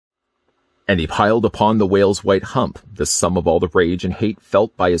And he piled upon the whale's white hump, the sum of all the rage and hate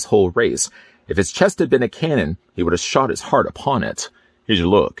felt by his whole race. If his chest had been a cannon, he would have shot his heart upon it. Here's your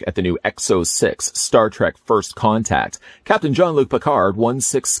look at the new EXO-6 Star Trek First Contact, Captain Jean-Luc Picard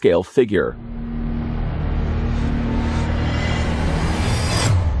 1/6 scale figure.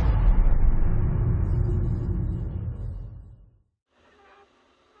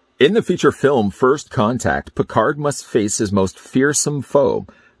 In the feature film First Contact, Picard must face his most fearsome foe,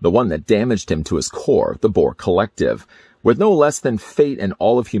 the one that damaged him to his core, the Borg Collective. With no less than fate and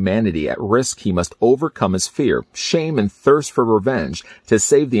all of humanity at risk, he must overcome his fear, shame, and thirst for revenge to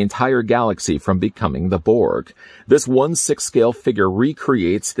save the entire galaxy from becoming the Borg. This 1/6 scale figure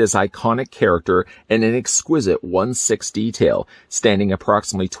recreates this iconic character in an exquisite 1/6 detail, standing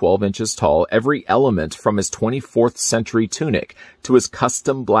approximately 12 inches tall. Every element from his 24th century tunic to his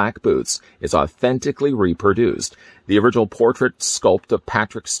custom black boots is authentically reproduced. The original portrait sculpt of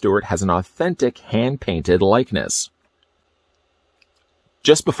Patrick Stewart has an authentic hand-painted likeness.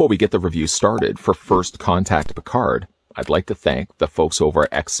 Just before we get the review started for First Contact Picard, I'd like to thank the folks over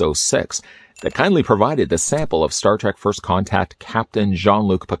at EXO-6 that kindly provided the sample of Star Trek First Contact Captain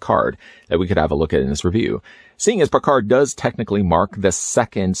Jean-Luc Picard that we could have a look at in this review. Seeing as Picard does technically mark the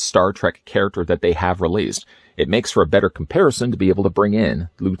second Star Trek character that they have released, it makes for a better comparison to be able to bring in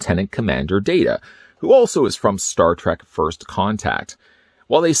Lieutenant Commander Data, who also is from Star Trek First Contact.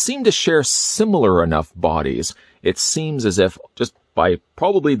 While they seem to share similar enough bodies, it seems as if, just by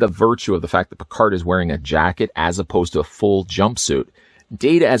probably the virtue of the fact that Picard is wearing a jacket as opposed to a full jumpsuit,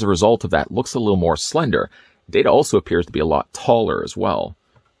 Data as a result of that looks a little more slender. Data also appears to be a lot taller as well.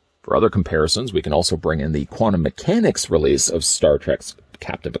 For other comparisons, we can also bring in the quantum mechanics release of Star Trek's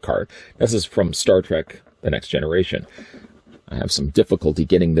Captain Picard. This is from Star Trek The Next Generation. I have some difficulty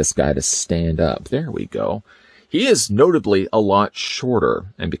getting this guy to stand up. There we go. He is notably a lot shorter,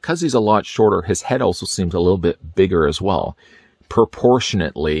 and because he's a lot shorter, his head also seems a little bit bigger as well.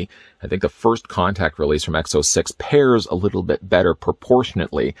 Proportionately, I think the First Contact release from EXO-6 pairs a little bit better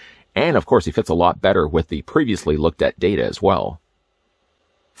proportionately, and of course he fits a lot better with the previously looked at Data as well.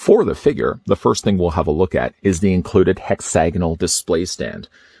 For the figure, the first thing we'll have a look at is the included hexagonal display stand,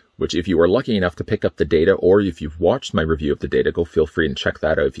 which if you are lucky enough to pick up the Data, or if you've watched my review of the Data, go feel free and check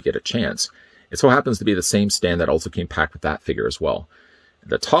that out if you get a chance. It so happens to be the same stand that also came packed with that figure as well.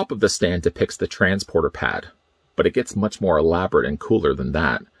 The top of the stand depicts the transporter pad, but it gets much more elaborate and cooler than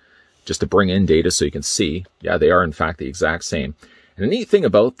that. Just to bring in Data so you can see, yeah, they are in fact the exact same. And the neat thing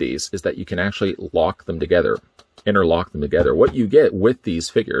about these is that you can actually lock them together, interlock them together. What you get with these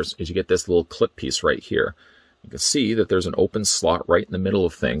figures is you get this little clip piece right here. You can see that there's an open slot right in the middle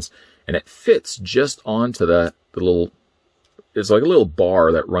of things, and it fits just onto the little, it's like a little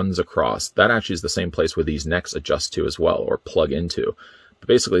bar that runs across. That actually is the same place where these necks adjust to as well, or plug into. But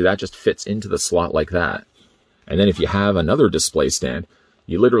basically that just fits into the slot like that. And then if you have another display stand,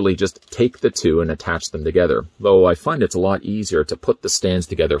 you literally just take the two and attach them together. Though I find it's a lot easier to put the stands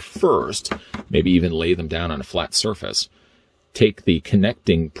together first, maybe even lay them down on a flat surface. Take the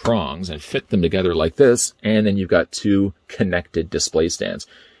connecting prongs and fit them together like this, and then you've got two connected display stands.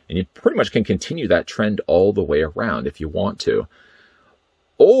 And you pretty much can continue that trend all the way around if you want to.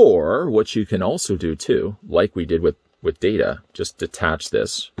 Or what you can also do too, like we did with Data, just detach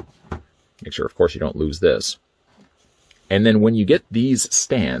this. Make sure, of course, you don't lose this. And then when you get these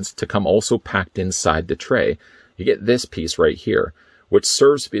stands to come also packed inside the tray, you get this piece right here, which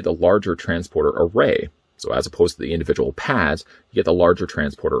serves to be the larger transporter array. So as opposed to the individual pads, you get the larger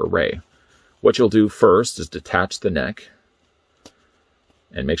transporter array. What you'll do first is detach the neck,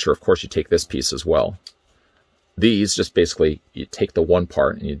 and make sure, of course, you take this piece as well. These just basically, you take the one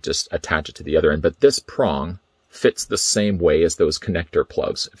part and you just attach it to the other end. But this prong fits the same way as those connector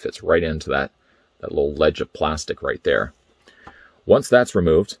plugs. It fits right into that little ledge of plastic right there. Once that's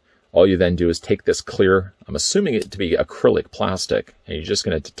removed, all you then do is take this clear, I'm assuming it to be acrylic plastic, and you're just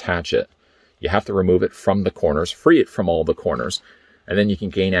going to detach it. You have to remove it from the corners, free it from all the corners, and then you can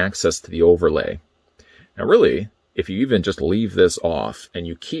gain access to the overlay. Now really, if you even just leave this off and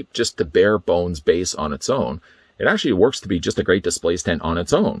you keep just the bare bones base on its own, it actually works to be just a great display stand on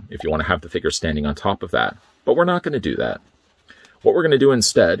its own if you want to have the figure standing on top of that. But we're not going to do that. What we're going to do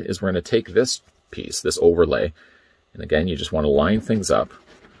instead is we're going to take this piece, this overlay, and again, you just want to line things up,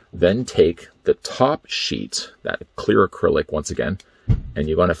 then take the top sheet, that clear acrylic once again, and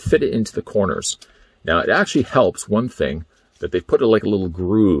you're going to fit it into the corners. Now, it actually helps, one thing, that they put like a little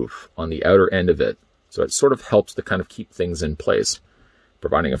groove on the outer end of it. So it sort of helps to kind of keep things in place,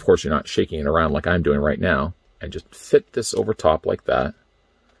 providing, of course, you're not shaking it around like I'm doing right now. And just fit this over top like that.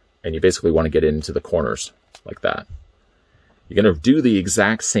 And you basically want to get it into the corners like that. You're going to do the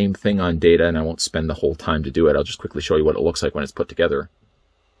exact same thing on Data, and I won't spend the whole time to do it. I'll just quickly show you what it looks like when it's put together.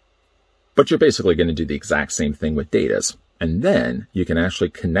 But you're basically going to do the exact same thing with Data's. And then you can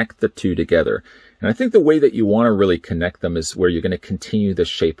actually connect the two together. And I think the way that you want to really connect them is where you're going to continue the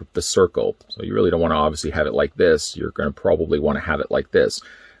shape of the circle. So you really don't want to obviously have it like this. You're going to probably want to have it like this,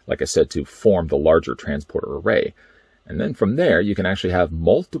 like I said, to form the larger transporter array. And then from there, you can actually have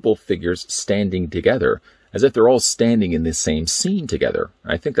multiple figures standing together as if they're all standing in the same scene together.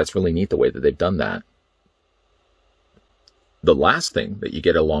 I think that's really neat the way that they've done that. The last thing that you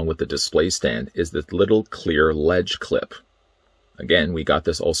get along with the display stand is this little clear ledge clip. Again, we got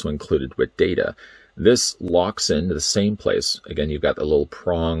this also included with Data. This locks into the same place. Again, you've got the little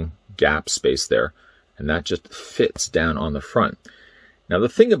prong gap space there, and that just fits down on the front. Now, the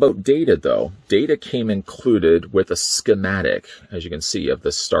thing about Data, though, Data came included with a schematic, as you can see, of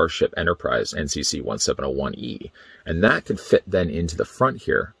the Starship Enterprise NCC 1701E, and that can fit then into the front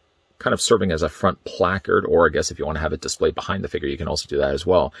here, kind of serving as a front placard, or I guess if you want to have it displayed behind the figure, you can also do that as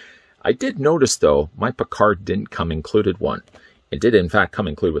well. I did notice, though, my Picard didn't come included one. It did, in fact, come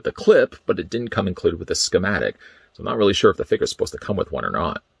included with the clip, but it didn't come included with the schematic. So I'm not really sure if the figure is supposed to come with one or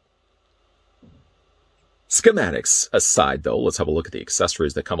not. Schematics aside, though, let's have a look at the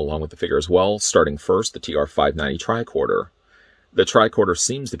accessories that come along with the figure as well. Starting first, the TR-590 tricorder. The tricorder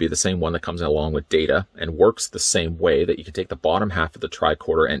seems to be the same one that comes along with Data and works the same way, that you can take the bottom half of the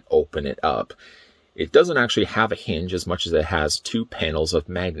tricorder and open it up. It doesn't actually have a hinge as much as it has two panels of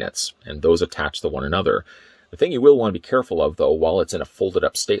magnets, and those attach to one another. The thing you will want to be careful of, though, while it's in a folded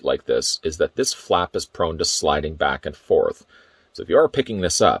up state like this, is that this flap is prone to sliding back and forth. So if you are picking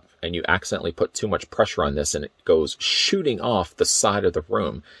this up and you accidentally put too much pressure on this and it goes shooting off the side of the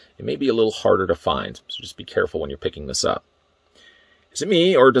room, it may be a little harder to find. So just be careful when you're picking this up. Is it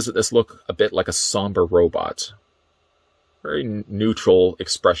me, or does this look a bit like a somber robot? Very neutral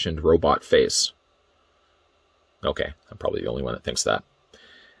expressioned robot face. Okay, I'm probably the only one that thinks that.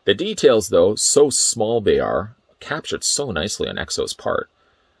 The details, though, so small they are, captured so nicely on EXO's part.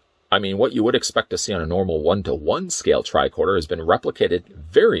 I mean, what you would expect to see on a normal 1-to-1 scale tricorder has been replicated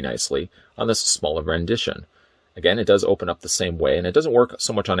very nicely on this smaller rendition. Again, it does open up the same way, and it doesn't work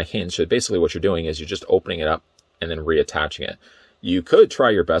so much on a hinge, so basically what you're doing is you're just opening it up and then reattaching it. You could try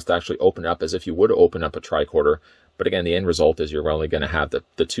your best to actually open it up as if you would open up a tricorder, but again, the end result is you're only going to have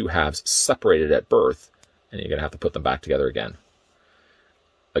the two halves separated at birth, and you're going to have to put them back together again.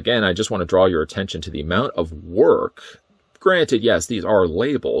 Again, I just want to draw your attention to the amount of work. Granted, yes, these are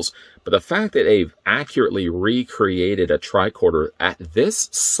labels, but the fact that they've accurately recreated a tricorder at this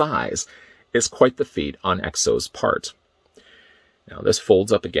size is quite the feat on EXO's part. Now, this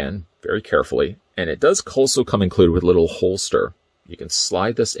folds up again very carefully, and it does also come included with a little holster. You can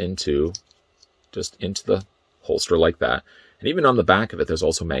slide this into the holster like that, and even on the back of it, there's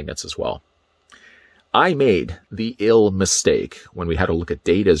also magnets as well. I made the ill mistake when we had a look at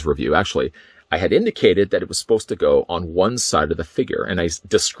Data's review. Actually, I had indicated that it was supposed to go on one side of the figure, and I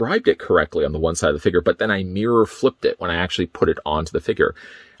described it correctly on the one side of the figure, but then I mirror flipped it when I actually put it onto the figure.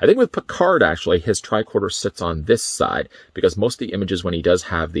 I think with Picard, actually, his tricorder sits on this side, because most of the images when he does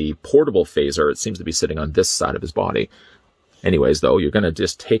have the portable phaser, it seems to be sitting on this side of his body. Anyways, though, you're going to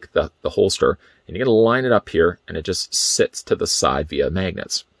just take the holster, and you're going to line it up here, and it just sits to the side via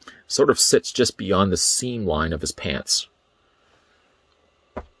magnets. Sort of sits just beyond the seam line of his pants.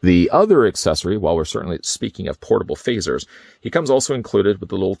 The other accessory, while we're certainly speaking of portable phasers, he comes also included with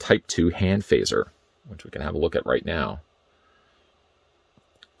the little Type 2 hand phaser, which we can have a look at right now.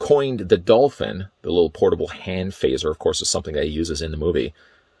 Coined the Dolphin, the little portable hand phaser, of course, is something that he uses in the movie.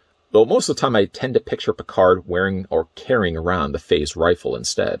 Though most of the time I tend to picture Picard wearing or carrying around the phased rifle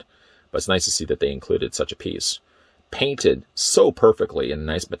instead. But it's nice to see that they included such a piece. Painted so perfectly in a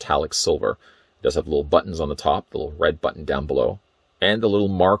nice metallic silver. It does have little buttons on the top, the little red button down below, and the little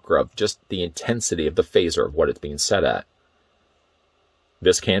marker of just the intensity of the phaser of what it's being set at.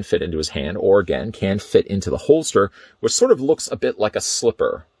 This can fit into his hand, or again, can fit into the holster, which sort of looks a bit like a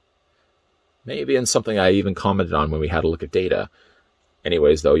slipper. Maybe in something I even commented on when we had a look at Data.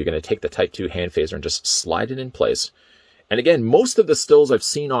 Anyways, though, you're going to take the Type 2 hand phaser and just slide it in place. And again, most of the stills I've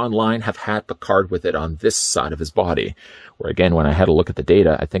seen online have had Picard with it on this side of his body. Where again, when I had a look at the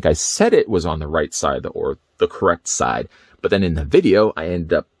Data, I think I said it was on the right side or the correct side. But then in the video, I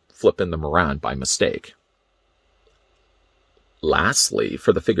ended up flipping them around by mistake. Lastly,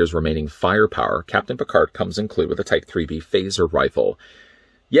 for the figure's remaining firepower, Captain Picard comes included with a Type 3B phaser rifle.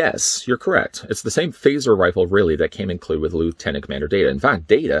 Yes, you're correct. It's the same phaser rifle, really, that came included with Lieutenant Commander Data. In fact,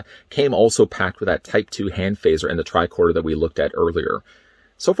 Data came also packed with that Type 2 hand phaser and the tricorder that we looked at earlier.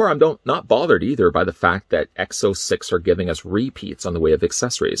 So far, I'm not bothered either by the fact that EXO-6 are giving us repeats on the way of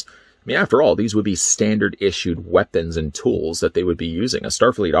accessories. I mean, after all, these would be standard issued weapons and tools that they would be using. A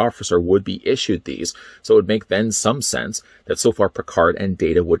Starfleet officer would be issued these, so it would make then some sense that so far Picard and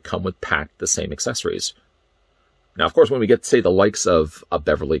Data would come with packed the same accessories. Now, of course, when we get, say, the likes of a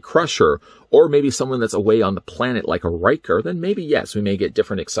Beverly Crusher, or maybe someone that's away on the planet like a Riker, then maybe, yes, we may get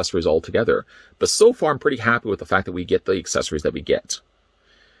different accessories altogether. But so far, I'm pretty happy with the fact that we get the accessories that we get.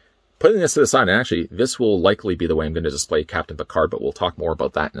 Putting this to the side, and actually, this will likely be the way I'm going to display Captain Picard, but we'll talk more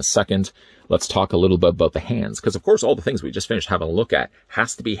about that in a second. Let's talk a little bit about the hands, because of course all the things we just finished having a look at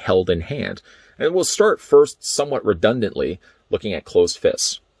has to be held in hand. And we'll start first, somewhat redundantly, looking at closed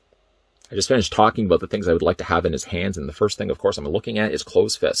fists. I just finished talking about the things I would like to have in his hands, and the first thing, of course, I'm looking at is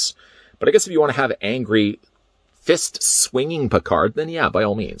closed fists. But I guess if you want to have angry fist-swinging Picard, then yeah, by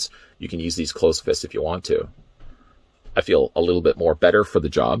all means, you can use these closed fists if you want to. I feel a little bit more better for the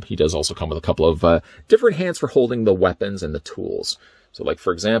job. He does also come with a couple of different hands for holding the weapons and the tools. So like,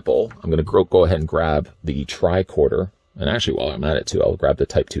 for example, I'm going to go ahead and grab the tricorder. And actually, while I'm at it too, I'll grab the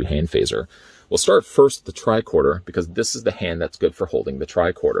Type 2 hand phaser. We'll start first the tricorder, because this is the hand that's good for holding the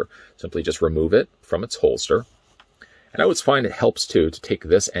tricorder. Simply just remove it from its holster. And I always find it helps too to take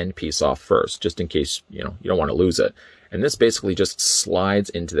this end piece off first, just in case, you don't want to lose it. And this basically just slides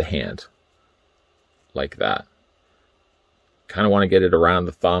into the hand like that. Kind of want to get it around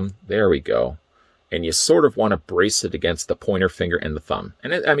the thumb. There we go. And you sort of want to brace it against the pointer finger and the thumb.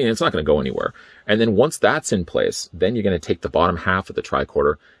 And I mean, it's not going to go anywhere. And then once that's in place, then you're going to take the bottom half of the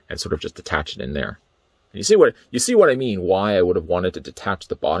tricorder and sort of just attach it in there. And you see what I mean, why I would have wanted to detach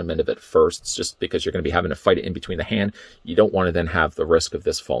the bottom end of it first. It's just because you're going to be having to fight it in between the hand. You don't want to then have the risk of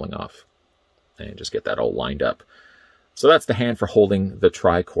this falling off. And just get that all lined up. So that's the hand for holding the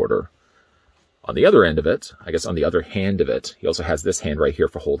tricorder. On the other end of it, I guess on the other hand of it, he also has this hand right here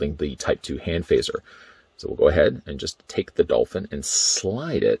for holding the Type 2 hand phaser. So we'll go ahead and just take the dolphin and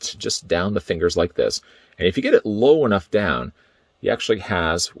slide it just down the fingers like this. And if you get it low enough down, he actually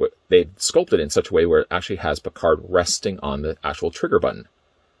has, they've sculpted it in such a way where it actually has Picard resting on the actual trigger button.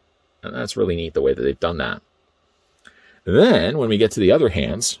 And that's really neat the way that they've done that. Then, when we get to the other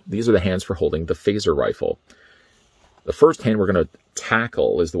hands, these are the hands for holding the phaser rifle. The first hand we're going to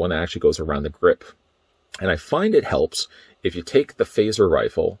tackle is the one that actually goes around the grip. And I find it helps if you take the phaser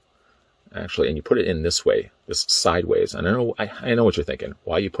rifle, actually, and you put it in this way, this sideways. And I know what you're thinking.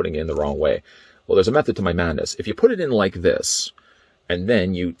 Why are you putting it in the wrong way? Well, there's a method to my madness. If you put it in like this, and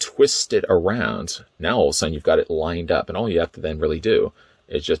then you twist it around, now all of a sudden you've got it lined up. And all you have to then really do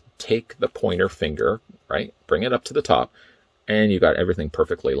is just take the pointer finger, right? Bring it up to the top, and you've got everything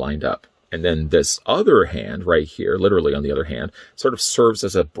perfectly lined up. And then this other hand right here, literally on the other hand, sort of serves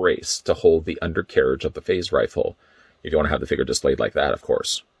as a brace to hold the undercarriage of the phase rifle. If you want to have the figure displayed like that, of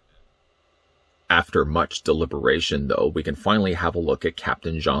course. After much deliberation, though, we can finally have a look at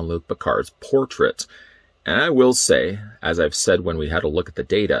Captain Jean-Luc Picard's portrait. And I will say, as I've said when we had a look at the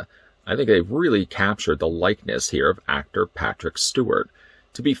data, I think they've really captured the likeness here of actor Patrick Stewart.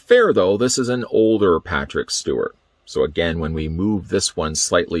 To be fair, though, this is an older Patrick Stewart. So again, when we move this one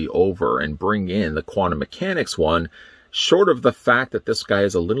slightly over and bring in the quantum mechanics one, short of the fact that this guy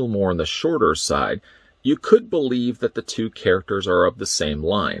is a little more on the shorter side, you could believe that the two characters are of the same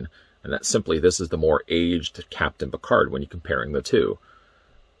line, and that simply this is the more aged Captain Picard when you're comparing the two.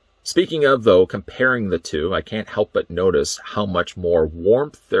 Speaking of, though, comparing the two, I can't help but notice how much more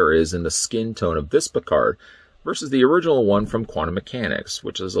warmth there is in the skin tone of this Picard versus the original one from Quantum Mechanics,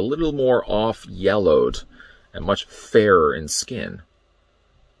 which is a little more off-yellowed and much fairer in skin.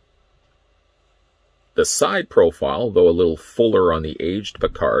 The side profile, though a little fuller on the aged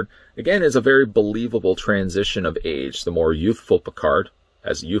Picard, again is a very believable transition of age. The more youthful Picard,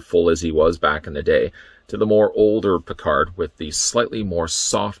 as youthful as he was back in the day, to the more older Picard with the slightly more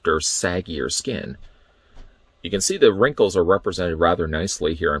softer, saggier skin. You can see the wrinkles are represented rather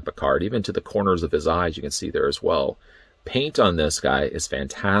nicely here in Picard. Even to the corners of his eyes you can see there as well. Paint on this guy is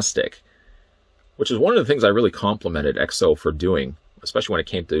fantastic, which is one of the things I really complimented EXO for doing, especially when it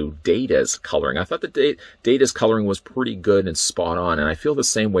came to Data's coloring. I thought that Data's coloring was pretty good and spot on, and I feel the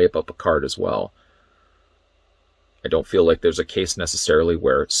same way about Picard as well. I don't feel like there's a case necessarily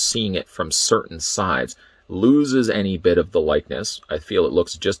where seeing it from certain sides loses any bit of the likeness. I feel it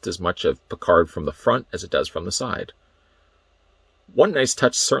looks just as much of Picard from the front as it does from the side. One nice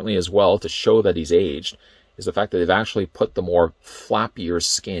touch certainly as well to show that he's aged is the fact that they've actually put the more flappier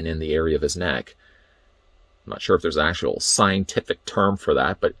skin in the area of his neck. I'm not sure if there's an actual scientific term for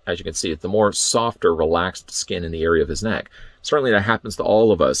that, but as you can see, it's the more softer, relaxed skin in the area of his neck. Certainly that happens to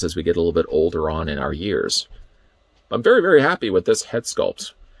all of us as we get a little bit older on in our years. I'm very, very happy with this head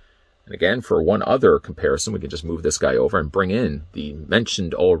sculpt. And again, for one other comparison, we can just move this guy over and bring in the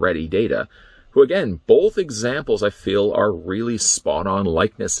mentioned already Data, who again, both examples I feel are really spot-on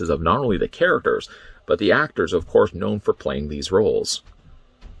likenesses of not only the characters, but the actors, of course, known for playing these roles.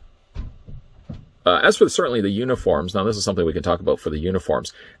 As for certainly the uniforms, now this is something we can talk about for the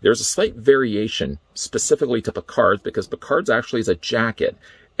uniforms. There's a slight variation specifically to Picard's, because Picard's actually is a jacket.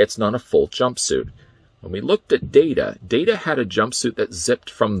 It's not a full jumpsuit. When we looked at Data, Data had a jumpsuit that zipped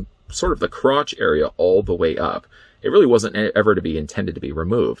from sort of the crotch area all the way up. It really wasn't ever to be intended to be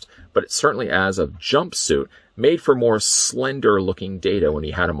removed, but it certainly as a jumpsuit made for more slender looking Data when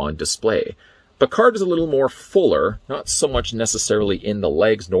he had him on display. Picard is a little more fuller, not so much necessarily in the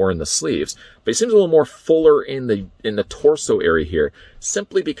legs nor in the sleeves, but he seems a little more fuller in the torso area here,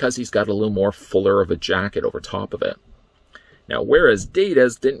 simply because he's got a little more fuller of a jacket over top of it. Now, whereas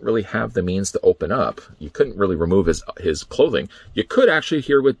Data's didn't really have the means to open up, you couldn't really remove his clothing. You could actually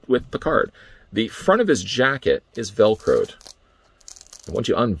here with Picard. The front of his jacket is Velcroed. And once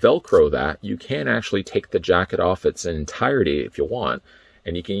you un-Velcro that, you can actually take the jacket off its entirety if you want.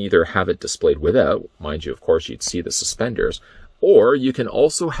 And you can either have it displayed without, mind you, of course, you'd see the suspenders, or you can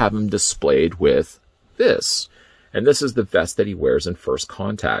also have him displayed with this. And this is the vest that he wears in First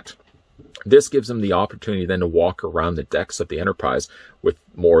Contact. This gives him the opportunity then to walk around the decks of the Enterprise with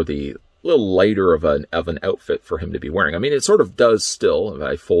more the little lighter of an outfit for him to be wearing. I mean, it sort of does still, if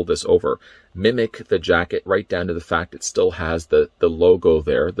I fold this over, mimic the jacket right down to the fact it still has the logo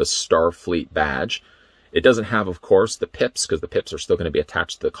there, the Starfleet badge. It doesn't have, of course, the pips, because the pips are still going to be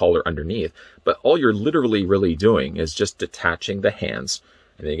attached to the collar underneath. But all you're literally really doing is just detaching the hands,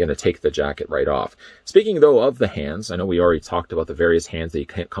 and then you're going to take the jacket right off. Speaking, though, of the hands, I know we already talked about the various hands that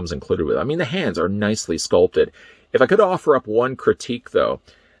he comes included with. I mean, the hands are nicely sculpted. If I could offer up one critique, though,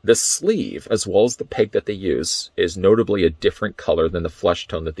 the sleeve, as well as the peg that they use, is notably a different color than the flesh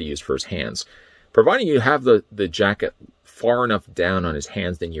tone that they use for his hands. Providing you have the jacket far enough down on his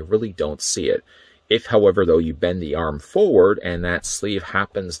hands, then you really don't see it. If, however, though, you bend the arm forward and that sleeve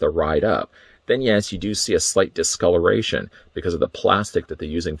happens to ride up, then yes, you do see a slight discoloration because of the plastic that they're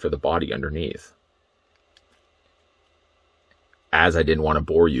using for the body underneath. As I didn't want to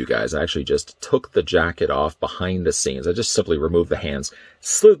bore you guys, I actually just took the jacket off behind the scenes. I just simply removed the hands,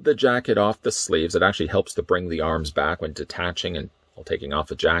 slid the jacket off the sleeves. It actually helps to bring the arms back when detaching and taking off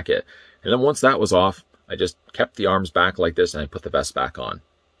the jacket. And then once that was off, I just kept the arms back like this and I put the vest back on.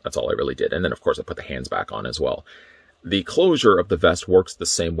 That's all I really did. And then, of course, I put the hands back on as well. The closure of the vest works the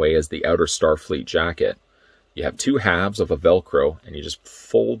same way as the outer Starfleet jacket. You have two halves of a Velcro, and you just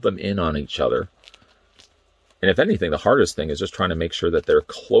fold them in on each other. And if anything, the hardest thing is just trying to make sure that they're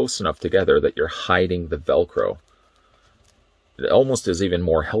close enough together that you're hiding the Velcro. It almost is even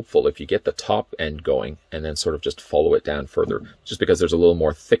more helpful if you get the top end going and then sort of just follow it down further, just because there's a little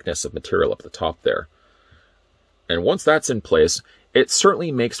more thickness of material up the top there. And once that's in place, it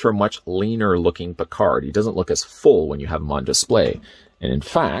certainly makes for a much leaner looking Picard. He doesn't look as full when you have him on display. And in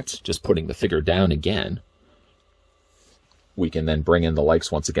fact, just putting the figure down again, we can then bring in the likes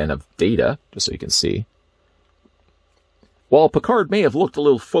once again of Data, just so you can see. While Picard may have looked a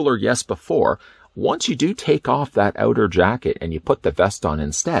little fuller, yes, before, once you do take off that outer jacket and you put the vest on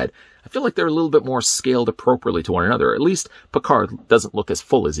instead, I feel like they're a little bit more scaled appropriately to one another. At least Picard doesn't look as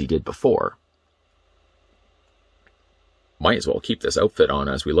full as he did before. Might as well keep this outfit on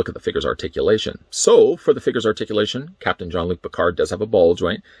as we look at the figure's articulation. So, for the figure's articulation, Captain Jean-Luc Picard does have a ball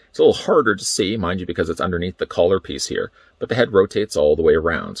joint. It's a little harder to see, mind you, because it's underneath the collar piece here, but the head rotates all the way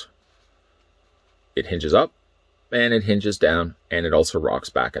around. It hinges up, and it hinges down, and it also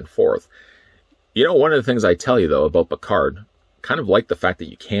rocks back and forth. You know, one of the things I tell you, though, about Picard, kind of like the fact that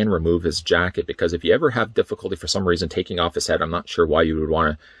you can remove his jacket, because if you ever have difficulty for some reason taking off his head, I'm not sure why you would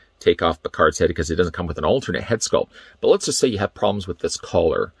want to take off Picard's head because it doesn't come with an alternate head sculpt. But let's just say you have problems with this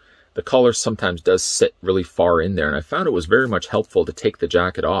collar. The collar sometimes does sit really far in there, and I found it was very much helpful to take the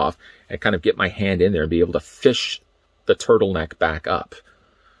jacket off and kind of get my hand in there and be able to fish the turtleneck back up.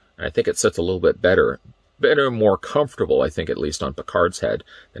 And I think it sits a little bit better, more comfortable, I think, at least on Picard's head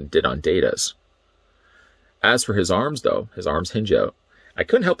than it did on Data's. As for his arms, though, his arms hinge out. I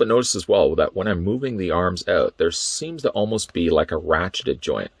couldn't help but notice as well that when I'm moving the arms out, there seems to almost be like a ratcheted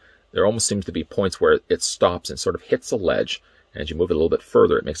joint. There almost seems to be points where it stops and sort of hits a ledge, and as you move it a little bit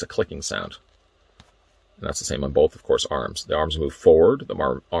further, it makes a clicking sound. And that's the same on both, of course, arms. The arms move forward,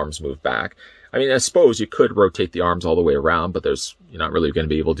 the arms move back. I mean, I suppose you could rotate the arms all the way around, but you're not really going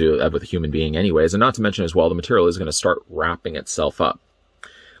to be able to do that with a human being anyways. And not to mention as well, the material is going to start wrapping itself up.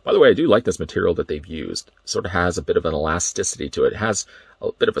 By the way, I do like this material that they've used. It sort of has a bit of an elasticity to it. It has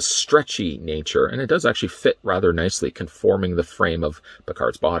a bit of a stretchy nature, and it does actually fit rather nicely, conforming the frame of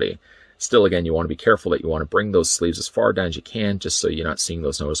Picard's body. Still, again, you want to be careful that you want to bring those sleeves as far down as you can, just so you're not seeing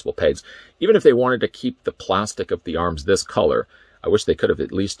those noticeable pegs. Even if they wanted to keep the plastic of the arms this color, I wish they could have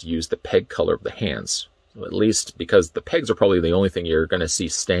at least used the peg color of the hands. At least, because the pegs are probably the only thing you're going to see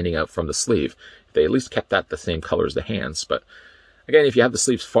standing out from the sleeve. If they at least kept that the same color as the hands. But again, if you have the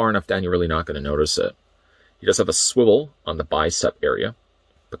sleeves far enough down, you're really not going to notice it. He does have a swivel on the bicep area.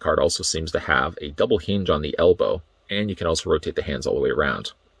 Picard also seems to have a double hinge on the elbow, and you can also rotate the hands all the way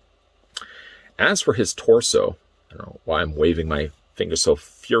around. As for his torso, I don't know why I'm waving my fingers so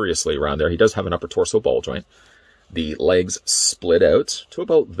furiously around there. He does have an upper torso ball joint. The legs split out to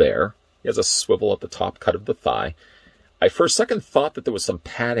about there. He has a swivel at the top cut of the thigh. I for a second thought that there was some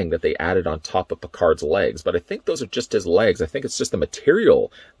padding that they added on top of Picard's legs, but I think those are just his legs. I think it's just the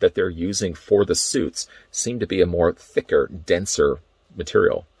material that they're using for the suits seem to be a more thicker, denser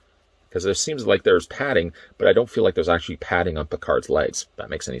material. Because there seems like there's padding, but I don't feel like there's actually padding on Picard's legs, if that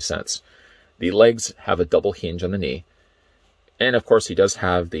makes any sense. The legs have a double hinge on the knee. And of course, he does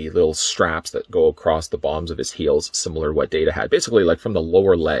have the little straps that go across the bottoms of his heels, similar to what Data had. Basically, like from the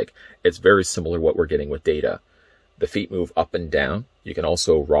lower leg, it's very similar to what we're getting with Data. The feet move up and down. You can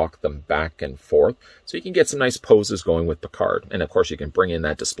also rock them back and forth. So you can get some nice poses going with Picard. And of course, you can bring in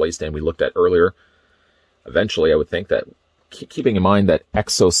that display stand we looked at earlier. Eventually, I would think that, keeping in mind that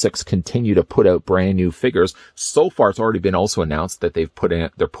EXO-6 continue to put out brand new figures, so far it's already been also announced that they're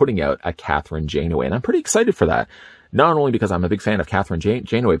putting out a Catherine Janeway, and I'm pretty excited for that. Not only because I'm a big fan of Catherine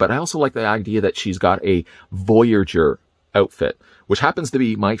Janeway, but I also like the idea that she's got a Voyager outfit, which happens to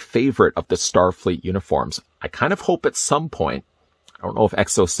be my favorite of the Starfleet uniforms. I kind of hope at some point, I don't know if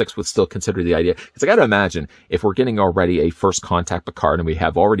EXO-6 would still consider the idea, because I got to imagine if we're getting already a First Contact Picard and we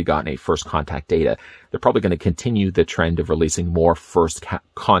have already gotten a First Contact Data, they're probably going to continue the trend of releasing more First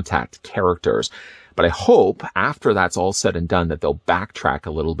Contact characters. But I hope after that's all said and done that they'll backtrack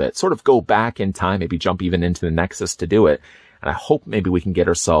a little bit, sort of go back in time, maybe jump even into the Nexus to do it. And I hope maybe we can get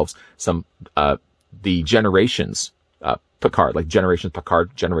ourselves some, the Generations Picard, like Generations Picard,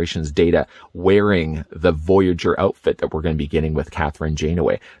 Generations Data, wearing the Voyager outfit that we're going to be getting with Catherine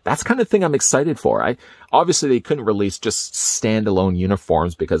Janeway. That's the kind of thing I'm excited for. Obviously, they couldn't release just standalone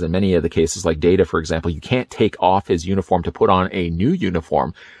uniforms because in many of the cases, like Data, for example, you can't take off his uniform to put on a new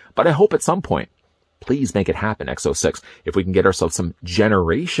uniform. But I hope at some point, please make it happen, EXO-6, if we can get ourselves some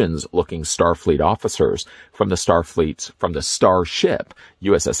Generations-looking Starfleet officers from the Starship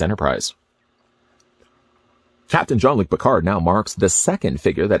USS Enterprise. Captain Jean-Luc Picard now marks the second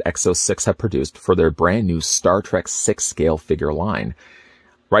figure that EXO-6 have produced for their brand new Star Trek 6 scale figure line.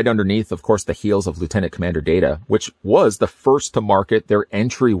 Right underneath, of course, the heels of Lieutenant Commander Data, which was the first to market their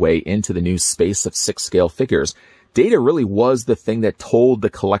entryway into the new space of 6 scale figures. Data really was the thing that told the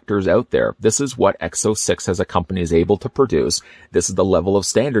collectors out there, this is what EXO-6 as a company is able to produce. This is the level of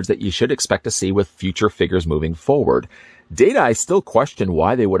standards that you should expect to see with future figures moving forward. Data, I still question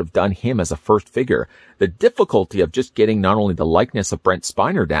why they would have done him as a first figure. The difficulty of just getting not only the likeness of Brent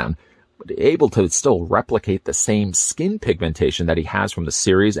Spiner down, but able to still replicate the same skin pigmentation that he has from the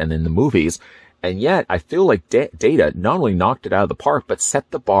series and in the movies. And yet, I feel like Data not only knocked it out of the park, but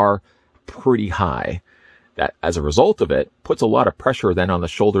set the bar pretty high. That, as a result of it, puts a lot of pressure then on the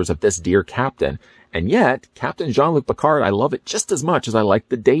shoulders of this dear captain. And yet, Captain Jean-Luc Picard, I love it just as much as I like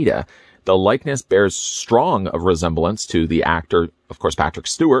the Data. The likeness bears strong of resemblance to the actor, of course, Patrick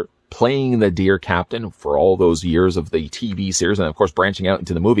Stewart, playing the dear captain for all those years of the TV series, and of course, branching out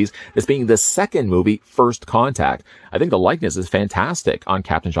into the movies, this being the second movie, First Contact. I think the likeness is fantastic on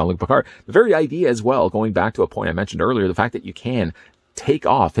Captain Jean-Luc Picard. The very idea as well, going back to a point I mentioned earlier, the fact that you can take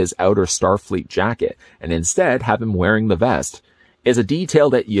off his outer Starfleet jacket and instead have him wearing the vest is a detail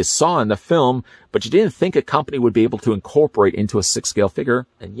that you saw in the film, but you didn't think a company would be able to incorporate into a 6 scale figure,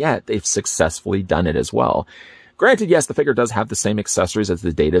 and yet they've successfully done it as well. Granted, yes, the figure does have the same accessories as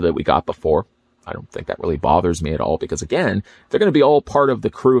the Data that we got before. I don't think that really bothers me at all because, again, they're going to be all part of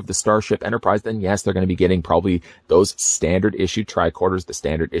the crew of the Starship Enterprise. Then, yes, they're going to be getting probably those standard issued tricorders, the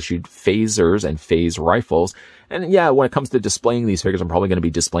standard issued phasers and phase rifles. And yeah, when it comes to displaying these figures, I'm probably going to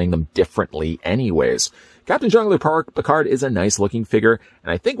be displaying them differently anyways. Captain Jean-Luc Picard is a nice looking figure.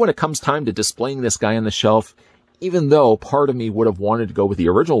 And I think when it comes time to displaying this guy on the shelf, even though part of me would have wanted to go with the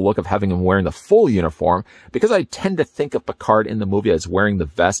original look of having him wearing the full uniform, because I tend to think of Picard in the movie as wearing the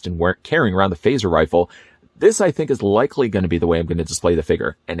vest and carrying around the phaser rifle, this I think is likely going to be the way I'm going to display the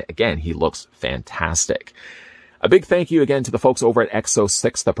figure. And again, he looks fantastic. A big thank you again to the folks over at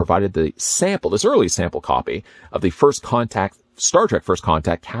EXO-6 that provided the sample, this early sample copy of the First Contact Star Trek First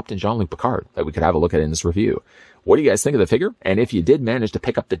Contact Captain Jean-Luc Picard that we could have a look at in this review. What do you guys think of the figure? And if you did manage to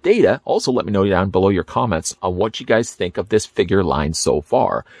pick up the data, also let me know down below your comments on what you guys think of this figure line so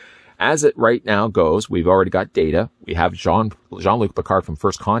far. As it right now goes, we've already got data. We have Jean-Luc Picard from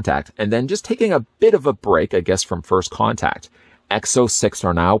First Contact, and then just taking a bit of a break, I guess, from First Contact. EXO-6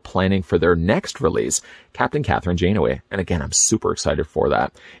 are now planning for their next release, Captain Catherine Janeway. And again, I'm super excited for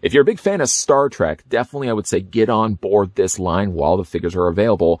that. If you're a big fan of Star Trek, definitely I would say get on board this line while the figures are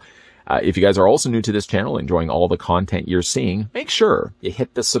available. If you guys are also new to this channel, enjoying all the content you're seeing, make sure you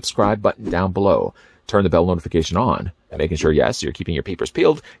hit the subscribe button down below. Turn the bell notification on, and making sure, yes, you're keeping your papers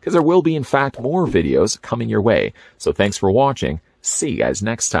peeled, because there will be, in fact, more videos coming your way. So thanks for watching. See you guys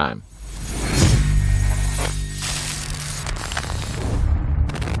next time.